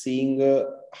be seeing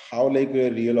how like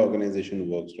a real organization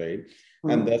works, right?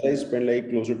 And Hmm. thus I spent like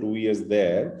close to 2 years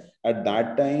there. At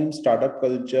that time, startup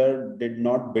culture did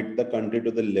not bid the country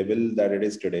to the level that it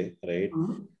is today, right?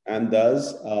 Hmm. And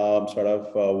thus sort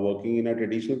of working in a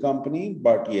traditional company,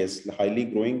 but yes, highly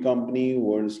growing company,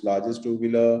 world's largest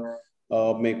two-wheeler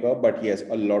maker, but yes,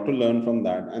 a lot to learn from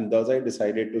that. And thus I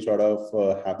decided to sort of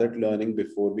have that learning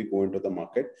before we go into the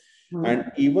market. Hmm.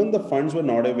 And even the funds were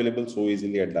not available so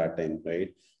easily at that time,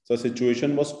 right? So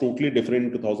situation was totally different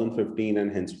in 2015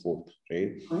 and henceforth,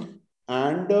 right? Hmm.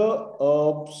 And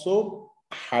so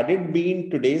had it been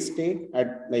today's state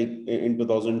at like in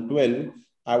 2012,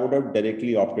 I would have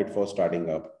directly opted for starting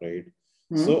up, right?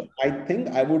 So Hmm. I think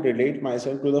I would relate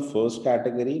myself to the first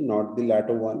category, not the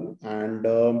latter one. And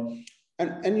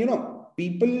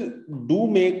people do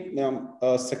make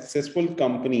successful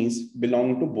companies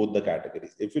belong to both the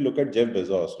categories. If you look at Jeff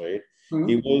Bezos, right?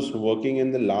 He Hmm. was working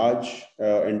in the large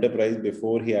enterprise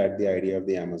before he had the idea of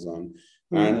the Amazon.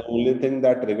 And Hmm. the only thing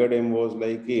that triggered him was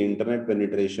like the internet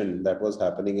penetration that was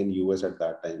happening in US at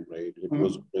that time, right? It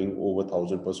was Hmm. going over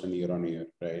 1,000% year on year,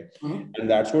 right? Hmm. And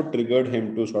that's what triggered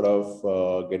him to sort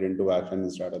of get into action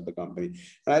and start up the company.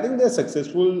 And I think there's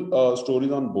successful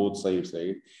stories on both sides,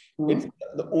 right? It's Hmm.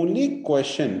 the only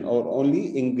question or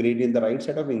only ingredient, the right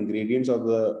set of ingredients of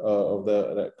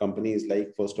the company is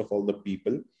like first of all the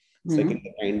people, second Hmm.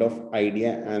 the kind of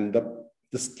idea and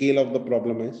the scale of the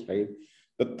problem is right.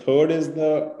 The third is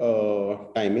the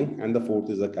timing, and the fourth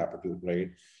is the capital, right?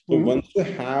 So Hmm. once you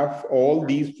have all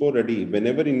these four ready,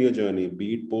 whenever in your journey, be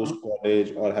it post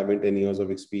college or having 10 years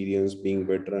of experience, being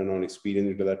veteran or experience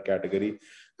into that category,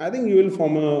 I think you will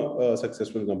form a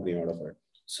successful company out of it.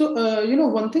 So,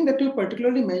 one thing that you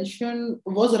particularly mentioned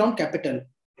was around capital.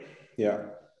 Yeah.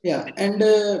 Yeah, and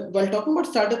while talking about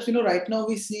startups, right now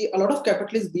we see a lot of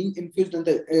capital is being infused in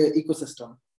the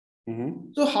ecosystem.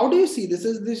 Mm-hmm. So how do you see this?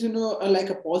 Is this like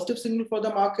a positive signal for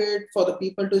the market for the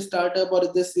people to start up, or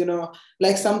is this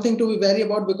like something to be wary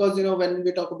about? Because when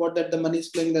we talk about that the money is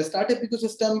flowing in the startup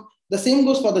ecosystem, the same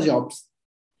goes for the jobs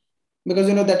because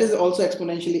that is also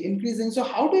exponentially increasing. So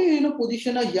how do you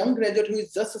position a young graduate who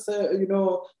is just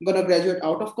gonna graduate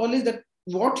out of college, that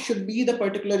what should be the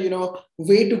particular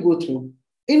way to go through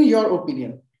in your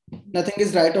opinion? Nothing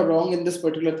is right or wrong in this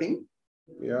particular thing.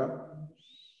 Yeah.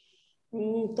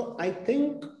 So I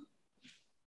think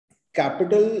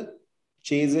capital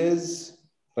chases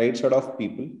right set of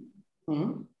people, Hmm.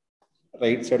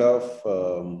 right set of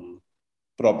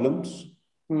problems,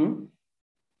 Hmm.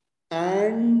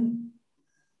 and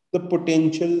the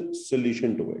potential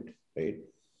solution to it, right?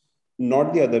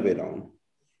 Not the other way around.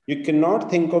 You cannot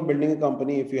think of building a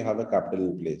company if you have a capital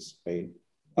in place, right?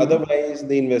 Hmm. Otherwise,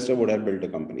 the investor would have built a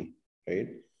company, right?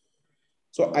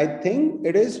 So I think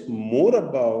it is more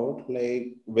about like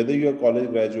whether you're a college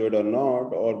graduate or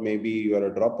not, or maybe you are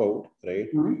a dropout, right?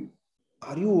 Hmm.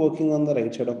 Are you working on the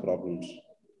right set of problems,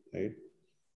 right?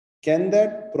 Can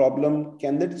that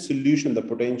solution, the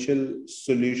potential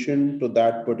solution to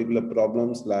that particular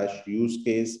problem slash use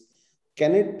case,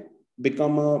 can it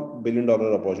become a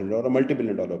billion-dollar opportunity or a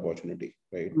multi-billion-dollar opportunity,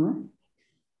 right? Hmm.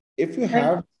 If you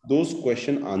have those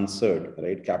questions answered,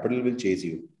 right, capital will chase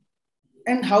you.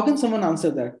 And how can someone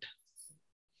answer that?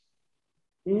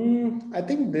 I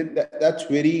think that's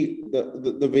very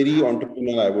the very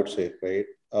entrepreneurial, I would say, right?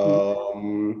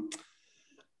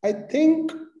 I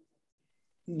think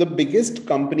the biggest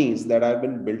companies that have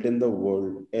been built in the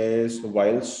world is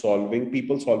while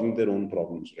people solving their own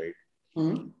problems, right?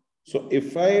 So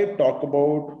if I talk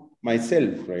about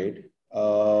myself, right?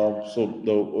 So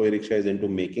the Oye Rickshaw is into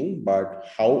making, but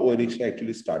how Oye Rickshaw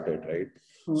actually started, right?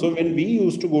 So when we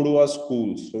used to go to our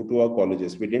schools, so to our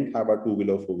colleges, we didn't have a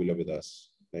two-wheeler, four-wheeler with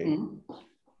us, right?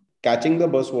 Catching the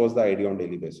bus was the idea on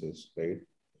daily basis, right?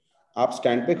 आप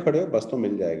stand पे खड़े हो bus तो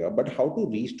मिल जाएगा but how to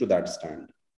reach to that stand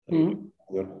right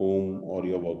your home और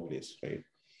your work place right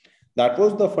that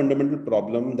was the fundamental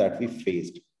problem that we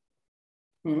faced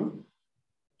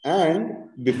and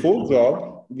before job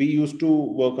we used to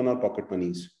work on our pocket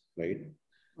monies, right?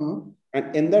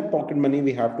 And in that pocket money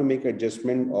we have to make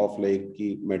adjustment of like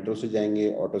कि metro से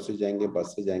जाएंगे auto से जाएंगे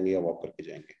बस से जाएंगे या walk करके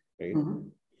जाएंगे, right?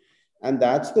 And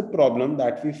that's the problem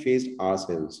that we faced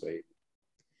ourselves, right?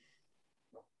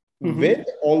 With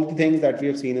all the things that we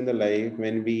have seen in the life,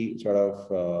 when we sort of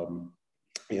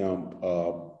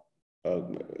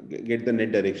get the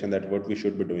net direction that what we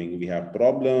should be doing, we have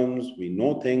problems, we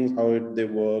know things how they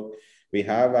work, we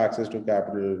have access to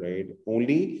capital, right?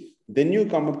 Only then you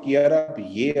come up कि यार आप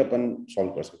ये अपन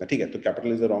solve कर सकते हैं, ठीक है? तो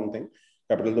capital is the wrong thing,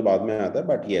 capital तो बाद में आता है,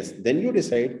 but yes, then you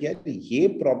decide कि यार ये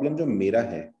problem जो मेरा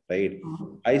है, right?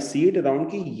 I see it around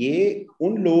कि ये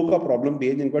उन लोगों का problem भी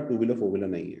है जिनका two wheeler four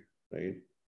wheeler नहीं है, right?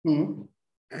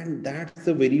 And that's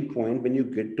the very point when you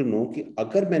get to know कि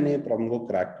अगर मैंने problem को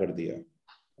crack कर दिया,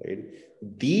 right?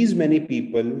 These many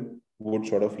people would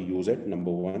sort of use it, number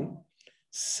one.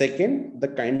 Second, the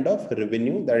kind of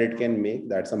revenue that it can make,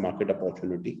 that's a market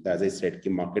opportunity. As I said, कि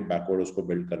market backward उसको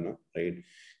build करना, right?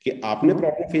 कि आपने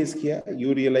problem face किया,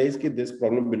 you realize कि this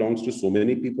problem belongs to so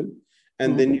many people,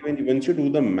 and then once you do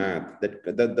the math,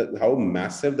 that how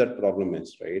massive that problem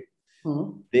is, right?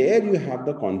 There you have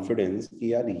the confidence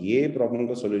कि यार ये problem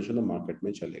का solution तो market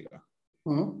में चलेगा.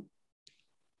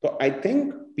 So I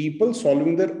think people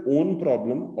solving their own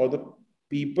problem or the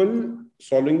people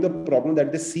solving the problem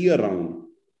that they see around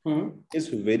is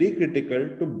very critical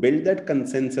to build that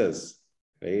consensus,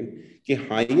 right? कि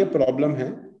हाँ ये problem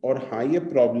है और हाँ ये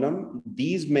problem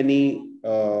these many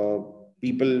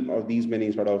people or these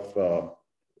many sort of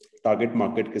target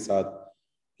market के साथ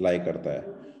lie करता है.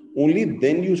 Only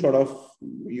then you sort of,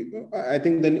 I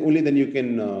think then only then you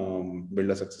can build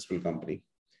a successful company.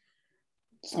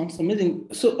 Sounds amazing.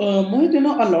 So, Mohit,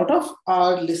 a lot of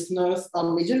our listeners are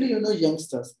majorly,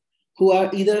 youngsters who are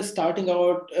either starting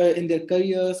out in their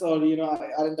careers or,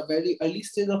 are in the very early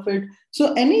stage of it.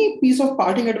 So, any piece of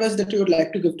parting advice that you would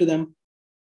like to give to them?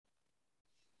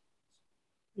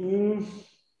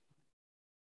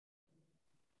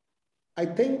 I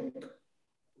think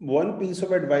one piece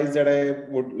of advice that I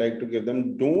would like to give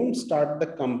them, don't start the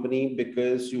company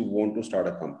because you want to start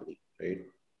a company, right?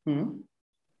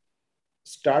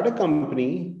 Start a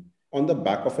company on the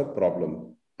back of a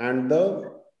problem and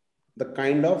the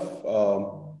kind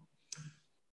of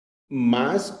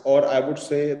mass, or I would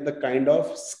say the kind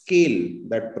of scale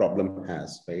that problem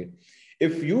has, right?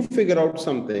 If you figure out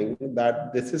something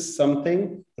that this is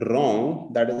something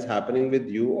wrong that is happening with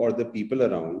you or the people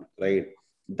around, right?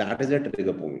 That is a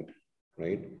trigger point,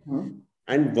 right?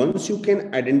 And once you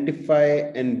can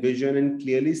identify, envision, and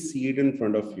clearly see it in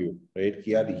front of you, right?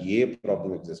 कि यार ये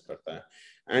problem exists करता है.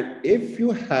 And if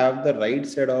you have the right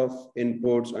set of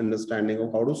inputs, understanding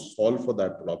of how to solve for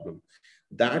that problem,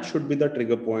 that should be the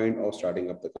trigger point of starting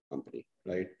up the company,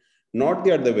 right? Not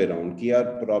the other way around कि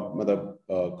यार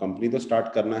मतलब company तो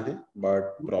start करना है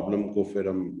but problem को फिर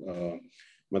हम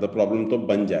मतलब problem तो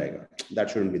बन जाएगा. That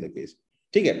shouldn't be the case.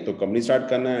 ठीक है, तो company start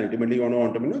करना है, ultimately you want to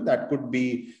entrepreneur, that could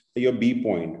be your B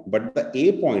point, but the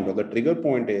A point or the trigger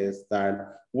point is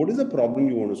that what is the problem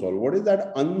you want to solve? What is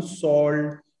that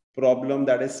unsolved problem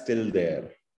that is still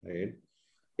there, right?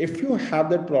 If you have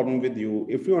that problem with you,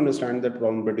 if you understand that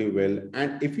problem pretty well,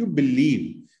 and if you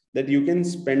believe that you can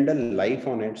spend a life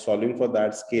on it, solving for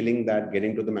that, scaling that,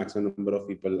 getting to the maximum number of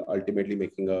people, ultimately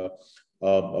making a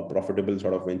profitable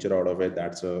sort of venture out of it,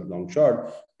 that's a long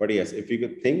shot. But yes, if you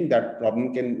could think that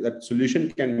that solution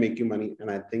can make you money,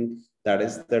 and I think that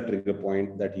is the trigger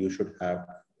point that you should have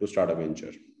to start a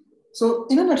venture. So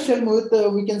in a nutshell,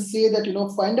 Mohit, we can say that,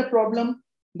 find a problem,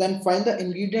 then find the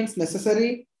ingredients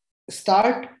necessary,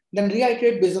 start, then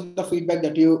reiterate based on the feedback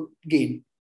that you gain.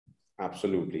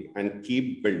 Absolutely. And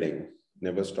keep building.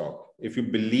 Never stop. If you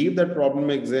believe that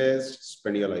problem exists,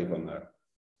 spend your life on that.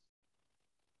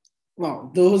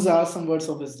 Wow, those are some words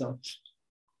of wisdom.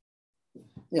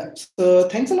 Yeah. So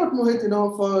thanks a lot, Mohit,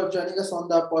 for joining us on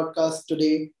the podcast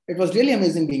today. It was really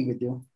amazing being with you.